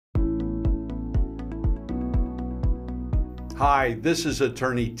Hi, this is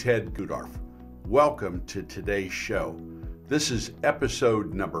attorney Ted Gudorf. Welcome to today's show. This is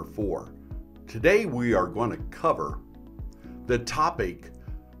episode number 4. Today we are going to cover the topic,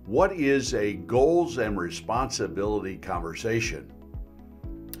 what is a goals and responsibility conversation?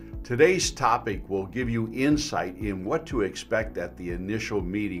 Today's topic will give you insight in what to expect at the initial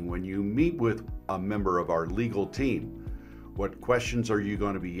meeting when you meet with a member of our legal team. What questions are you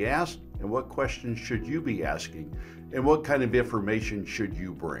going to be asked, and what questions should you be asking, and what kind of information should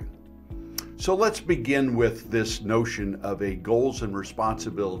you bring? So let's begin with this notion of a goals and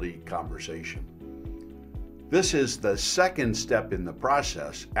responsibility conversation. This is the second step in the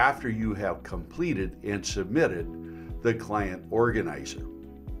process after you have completed and submitted the client organizer.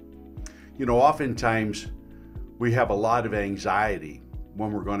 You know, oftentimes we have a lot of anxiety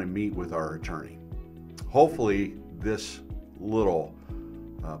when we're going to meet with our attorney. Hopefully this little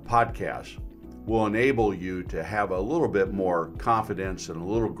podcast will enable you to have a little bit more confidence and a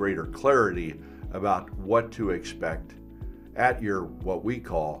little greater clarity about what to expect at your what we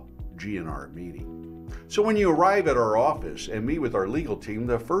call G&R meeting. So when you arrive at our office and meet with our legal team,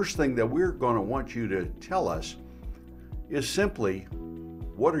 the first thing that we're going to want you to tell us is simply,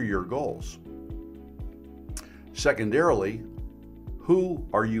 what are your goals? Secondarily, who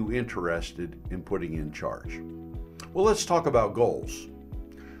are you interested in putting in charge? Well, let's talk about goals.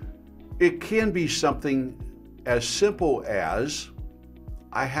 It can be something as simple as,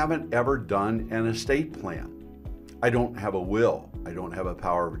 I haven't ever done an estate plan. I don't have a will. I don't have a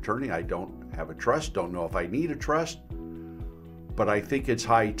power of attorney. I don't have a trust. Don't know if I need a trust. But I think it's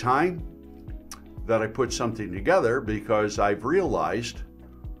high time that I put something together because I've realized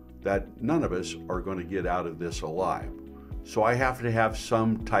that none of us are going to get out of this alive. So I have to have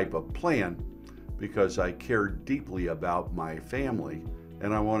some type of plan because I care deeply about my family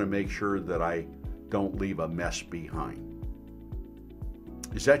and I want to make sure that I don't leave a mess behind.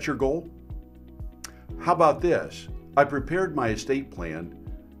 Is that your goal? How about this? I prepared my estate plan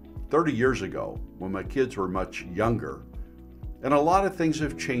 30 years ago when my kids were much younger, and a lot of things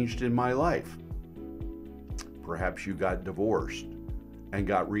have changed in my life. Perhaps you got divorced and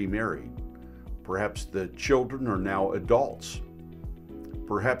got remarried. Perhaps the children are now adults.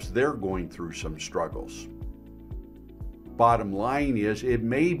 Perhaps they're going through some struggles. Bottom line is, it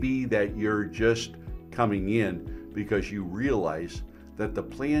may be that you're just coming in because you realize that the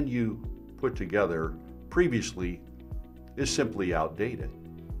plan you put together previously is simply outdated.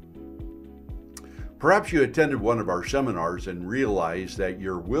 Perhaps you attended one of our seminars and realized that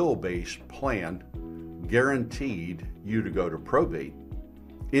your will-based plan guaranteed you to go to probate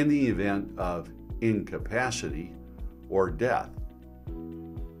in the event of incapacity or death.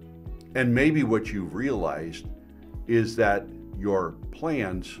 And maybe what you've realized is that your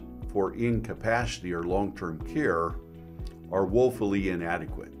plans for incapacity or long-term care are woefully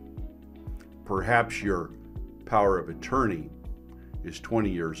inadequate. Perhaps your power of attorney is 20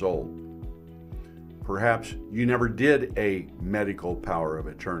 years old. Perhaps you never did a medical power of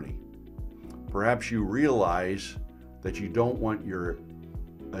attorney. Perhaps you realize that you don't want your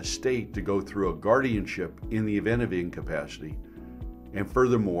estate to go through a guardianship in the event of incapacity. And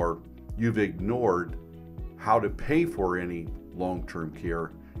furthermore, you've ignored how to pay for any long-term care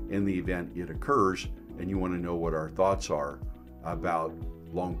in the event it occurs, and you want to know what our thoughts are about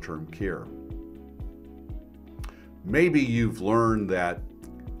long-term care. Maybe you've learned that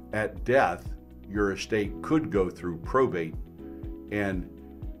at death, your estate could go through probate and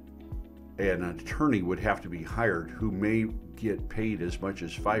an attorney would have to be hired who may get paid as much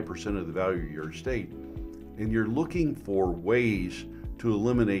as 5% of the value of your estate. And you're looking for ways to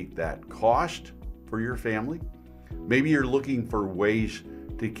eliminate that cost for your family. Maybe you're looking for ways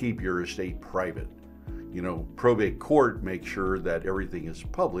to keep your estate private. You know, probate court makes sure that everything is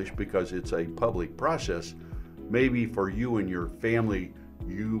published because it's a public process. Maybe for you and your family,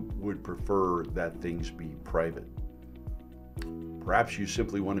 you would prefer that things be private. Perhaps you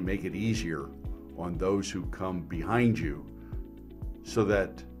simply want to make it easier on those who come behind you so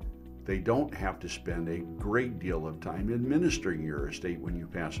that they don't have to spend a great deal of time administering your estate when you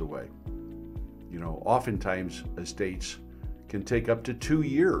pass away. You know, oftentimes estates can take up to 2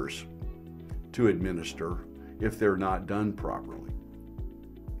 years to administer if they're not done properly.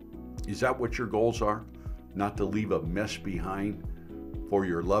 Is that what your goals are? Not to leave a mess behind for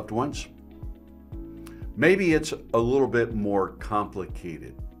your loved ones? Maybe it's a little bit more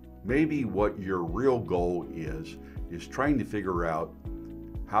complicated. Maybe what your real goal is trying to figure out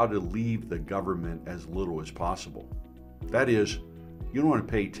how to leave the government as little as possible. That is, you don't want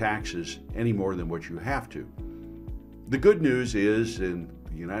to pay taxes any more than what you have to. The good news is, and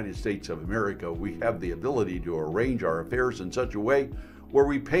the United States of America, we have the ability to arrange our affairs in such a way where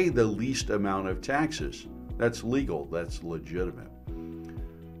we pay the least amount of taxes. That's legal, that's legitimate.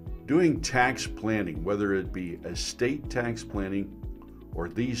 Doing tax planning, whether it be estate tax planning or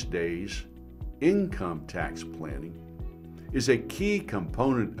these days income tax planning, is a key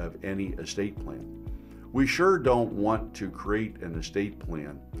component of any estate plan. We sure don't want to create an estate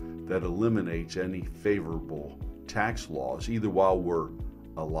plan that eliminates any favorable tax laws, either while we're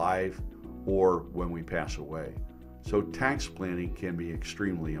alive or when we pass away. So tax planning can be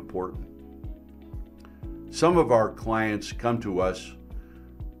extremely important. Some of our clients come to us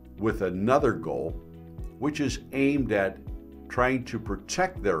with another goal, which is aimed at trying to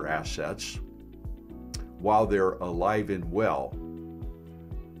protect their assets while they're alive and well.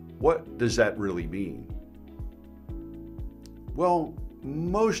 What does that really mean? Well,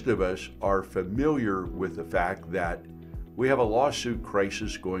 most of us are familiar with the fact that we have a lawsuit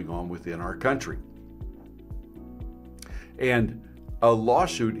crisis going on within our country. And a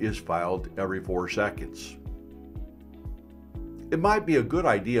lawsuit is filed every 4 seconds. It might be a good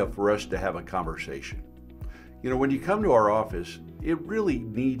idea for us to have a conversation. You know, when you come to our office, it really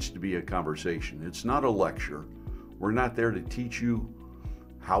needs to be a conversation. It's not a lecture. We're not there to teach you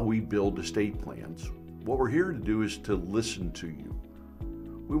how we build estate plans. What we're here to do is to listen to you.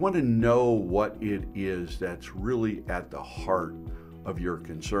 We want to know what it is that's really at the heart of your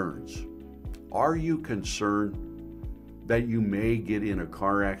concerns. Are you concerned that you may get in a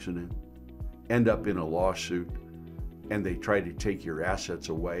car accident, end up in a lawsuit, and they try to take your assets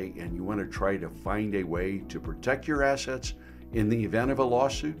away, and you want to try to find a way to protect your assets in the event of a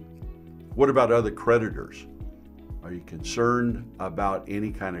lawsuit? What about other creditors? Are you concerned about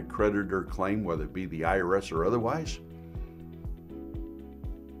any kind of creditor claim, whether it be the IRS or otherwise?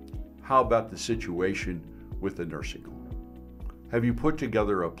 How about the situation with the nursing home? Have you put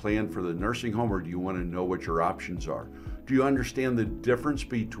together a plan for the nursing home, or do you want to know what your options are? Do you understand the difference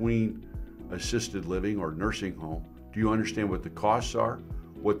between assisted living or nursing home? Do you understand what the costs are,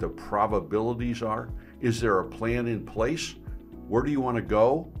 what the probabilities are? Is there a plan in place? Where do you want to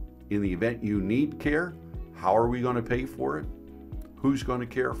go in the event you need care? How are we going to pay for it? Who's going to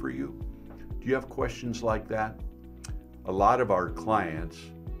care for you? Do you have questions like that? A lot of our clients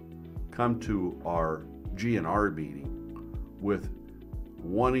come to our GNR meeting with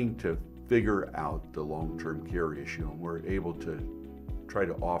wanting to figure out the long-term care issue, and we're able to try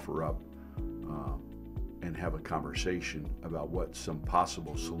to offer up and have a conversation about what some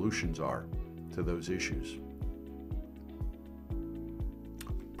possible solutions are to those issues.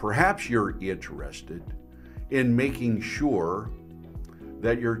 Perhaps you're interested in making sure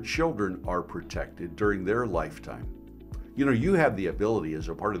that your children are protected during their lifetime. You know, you have the ability as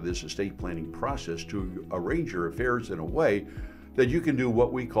a part of this estate planning process to arrange your affairs in a way that you can do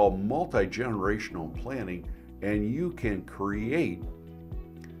what we call multi-generational planning, and you can create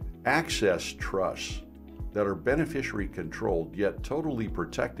access trusts that are beneficiary controlled yet totally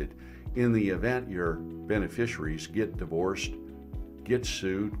protected in the event your beneficiaries get divorced, get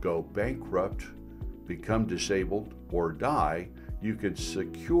sued, go bankrupt, become disabled, or die. You can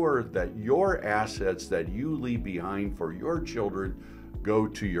secure that your assets that you leave behind for your children go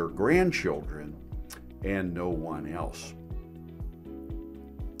to your grandchildren and no one else.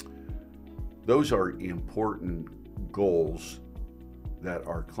 Those are important goals that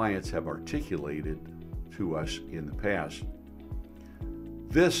our clients have articulated to us in the past.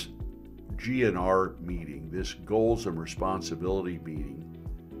 This GNR meeting, this goals and responsibility meeting,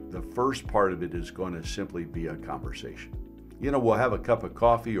 the first part of it is going to simply be a conversation. You know, we'll have a cup of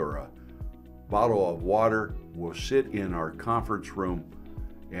coffee or a bottle of water. We'll sit in our conference room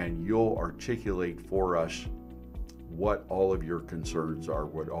and you'll articulate for us what all of your concerns are,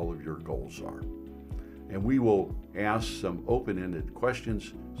 what all of your goals are. And we will ask some open-ended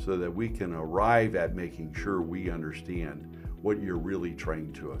questions so that we can arrive at making sure we understand what you're really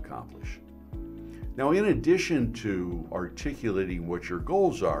trying to accomplish. Now, in addition to articulating what your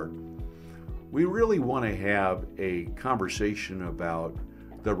goals are, we really want to have a conversation about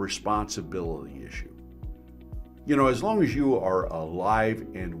the responsibility issue. You know, as long as you are alive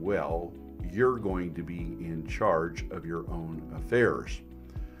and well, you're going to be in charge of your own affairs.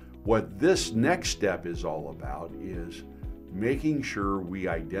 What this next step is all about is making sure we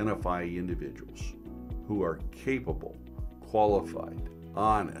identify individuals who are capable, qualified,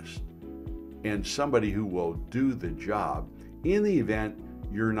 honest, and somebody who will do the job in the event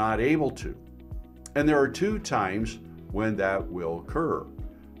you're not able to. And there are 2 times when that will occur.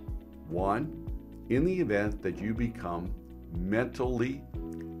 One, in the event that you become mentally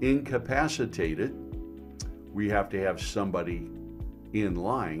incapacitated, we have to have somebody in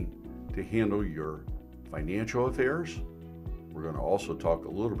line to handle your financial affairs. We're going to also talk a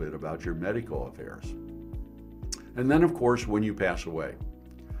little bit about your medical affairs. And then, of course, when you pass away,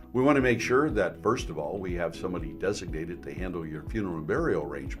 we want to make sure that, first of all, we have somebody designated to handle your funeral and burial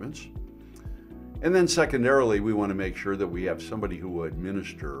arrangements. And then secondarily, we want to make sure that we have somebody who will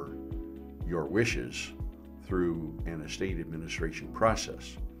administer your wishes through an estate administration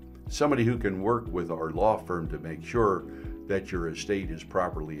process. Somebody who can work with our law firm to make sure that your estate is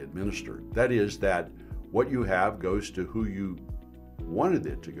properly administered. That is, that what you have goes to who you wanted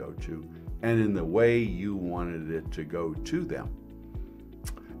it to go to and in the way you wanted it to go to them.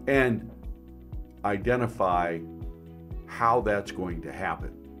 And identify how that's going to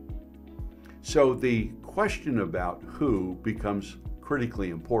happen. So the question about who becomes critically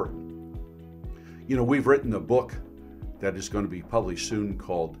important. You know, we've written a book that is going to be published soon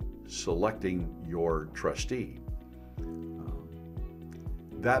called Selecting Your Trustee.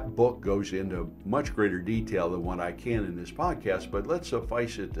 That book goes into much greater detail than what I can in this podcast, but let's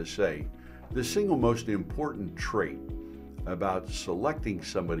suffice it to say, the single most important trait about selecting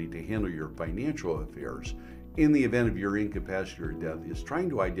somebody to handle your financial affairs in the event of your incapacity or death is trying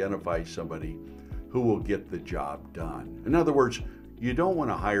to identify somebody who will get the job done. In other words, you don't want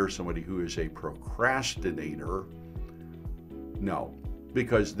to hire somebody who is a procrastinator. No,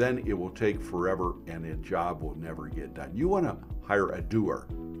 because then it will take forever and a job will never get done. You want to hire a doer,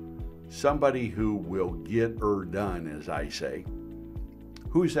 somebody who will get her done, as I say.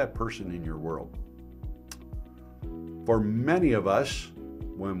 Who is that person in your world? For many of us,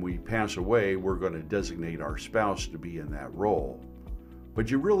 when we pass away, we're going to designate our spouse to be in that role.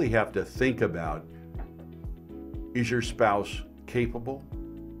 But you really have to think about, is your spouse capable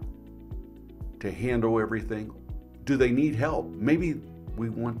to handle everything? Do they need help? Maybe we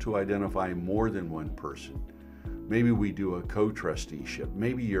want to identify more than one person. Maybe we do a co-trusteeship.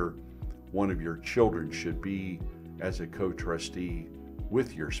 Maybe one of your children should be as a co-trustee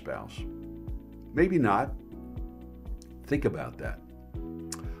with your spouse. Maybe not. Think about that.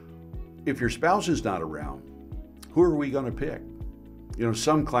 If your spouse is not around, who are we going to pick? You know,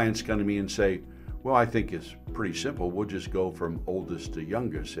 some clients come to me and say, well, I think it's pretty simple. We'll just go from oldest to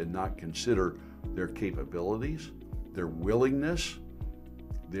youngest and not consider their capabilities, their willingness,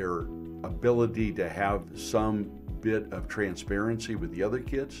 their ability to have some bit of transparency with the other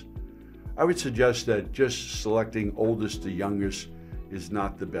kids. I would suggest that just selecting oldest to youngest is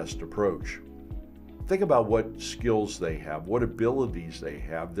not the best approach. Think about what skills they have, what abilities they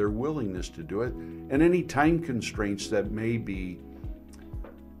have, their willingness to do it, and any time constraints that may be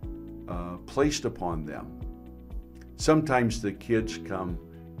placed upon them. Sometimes the kids come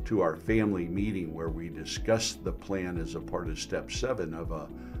to our family meeting where we discuss the plan as a part of step 7 of a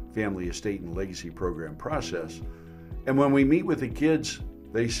family estate and legacy program process. And when we meet with the kids,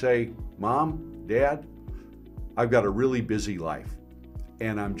 they say, Mom, Dad, I've got a really busy life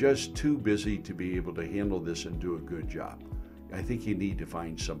and I'm just too busy to be able to handle this and do a good job. I think you need to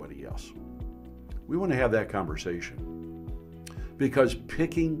find somebody else. We want to have that conversation because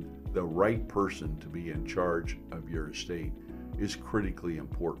picking the right person to be in charge of your estate is critically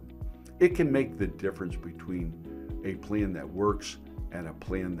important. It can make the difference between a plan that works and a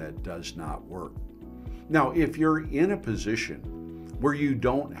plan that does not work. Now, if you're in a position where you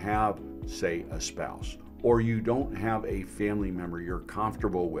don't have, say, a spouse, or you don't have a family member you're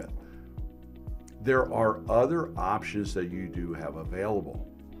comfortable with, there are other options that you do have available.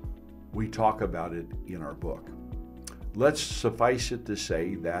 We talk about it in our book. Let's suffice it to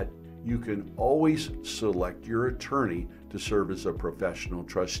say that you can always select your attorney to serve as a professional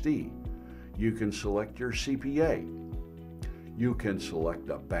trustee. You can select your CPA. You can select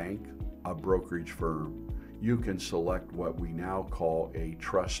a bank, a brokerage firm. You can select what we now call a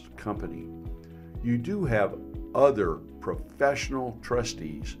trust company. You do have other professional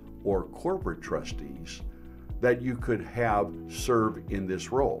trustees or corporate trustees that you could have serve in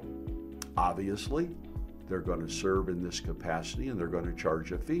this role. Obviously, they're going to serve in this capacity and they're going to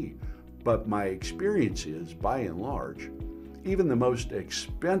charge a fee. But my experience is, by and large, even the most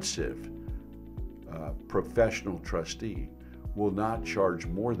expensive professional trustee will not charge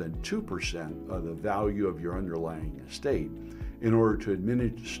more than 2% of the value of your underlying estate in order to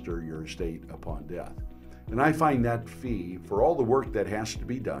administer your estate upon death. And I find that fee, for all the work that has to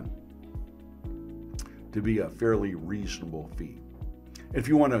be done, to be a fairly reasonable fee. If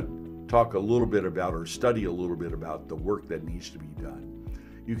you want to talk a little bit about or study a little bit about the work that needs to be done,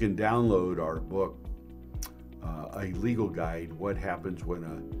 you can download our book, A Legal Guide, What Happens When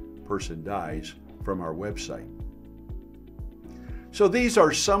a Person Dies, from our website. So these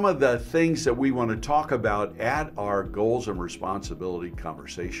are some of the things that we want to talk about at our goals and responsibility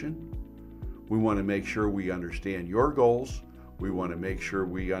conversation. We want to make sure we understand your goals. We want to make sure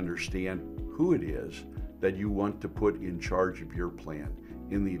we understand who it is that you want to put in charge of your plan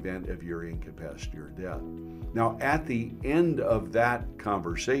in the event of your incapacity or death. Now, at the end of that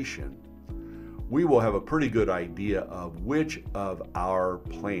conversation, we will have a pretty good idea of which of our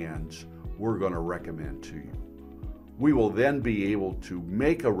plans we're going to recommend to you. We will then be able to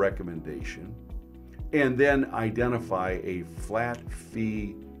make a recommendation and then identify a flat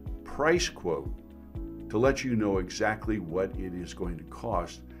fee price quote to let you know exactly what it is going to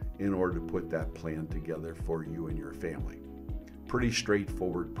cost in order to put that plan together for you and your family. Pretty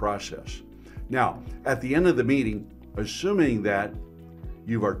straightforward process. Now, at the end of the meeting, assuming that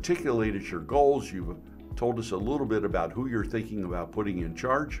you've articulated your goals, you've told us a little bit about who you're thinking about putting in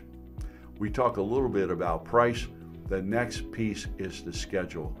charge, we talk a little bit about price. The next piece is to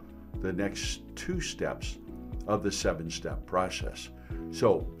schedule the next 2 steps of the 7-step process.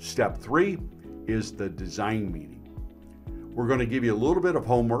 So step 3 is the design meeting. We're going to give you a little bit of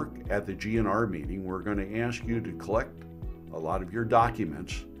homework at the GNR meeting. We're going to ask you to collect a lot of your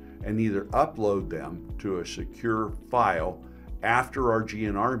documents and either upload them to a secure file after our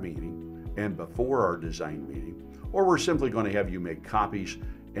GNR meeting and before our design meeting, or we're simply going to have you make copies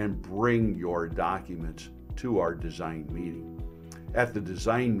and bring your documents to our design meeting. At the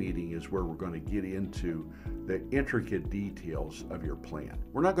design meeting is where we're going to get into the intricate details of your plan.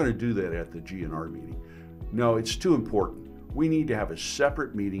 We're not going to do that at the GNR meeting. No, it's too important. We need to have a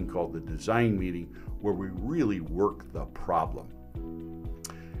separate meeting called the design meeting where we really work the problem.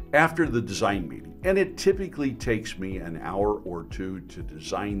 After the design meeting, and it typically takes me an hour or 2 to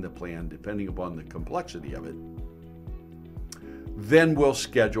design the plan depending upon the complexity of it, then we'll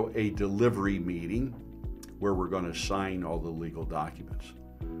schedule a delivery meeting where we're going to sign all the legal documents.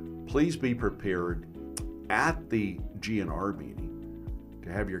 Please be prepared at the GNR meeting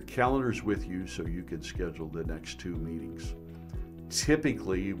to have your calendars with you so you can schedule the next 2 meetings.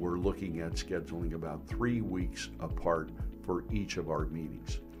 Typically, we're looking at scheduling about 3 weeks apart for each of our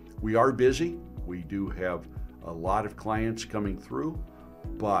meetings. We are busy. We do have a lot of clients coming through,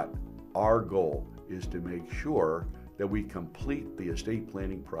 but our goal is to make sure that we complete the estate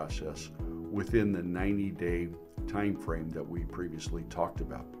planning process within the 90-day time frame that we previously talked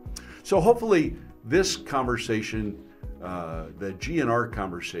about. So hopefully this conversation, the GNR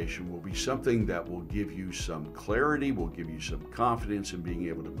conversation, will be something that will give you some clarity, will give you some confidence in being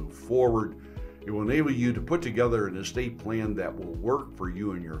able to move forward. It will enable you to put together an estate plan that will work for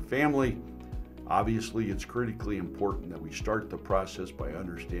you and your family. Obviously, it's critically important that we start the process by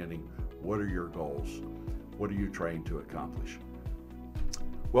understanding what are your goals, what are you trying to accomplish.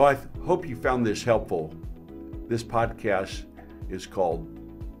 Well, I hope you found this helpful. This podcast is called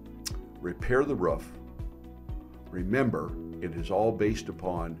Repair the Roof. Remember, it is all based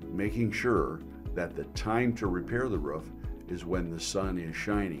upon making sure that the time to repair the roof is when the sun is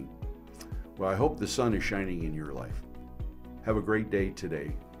shining. Well, I hope the sun is shining in your life. Have a great day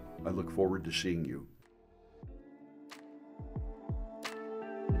today. I look forward to seeing you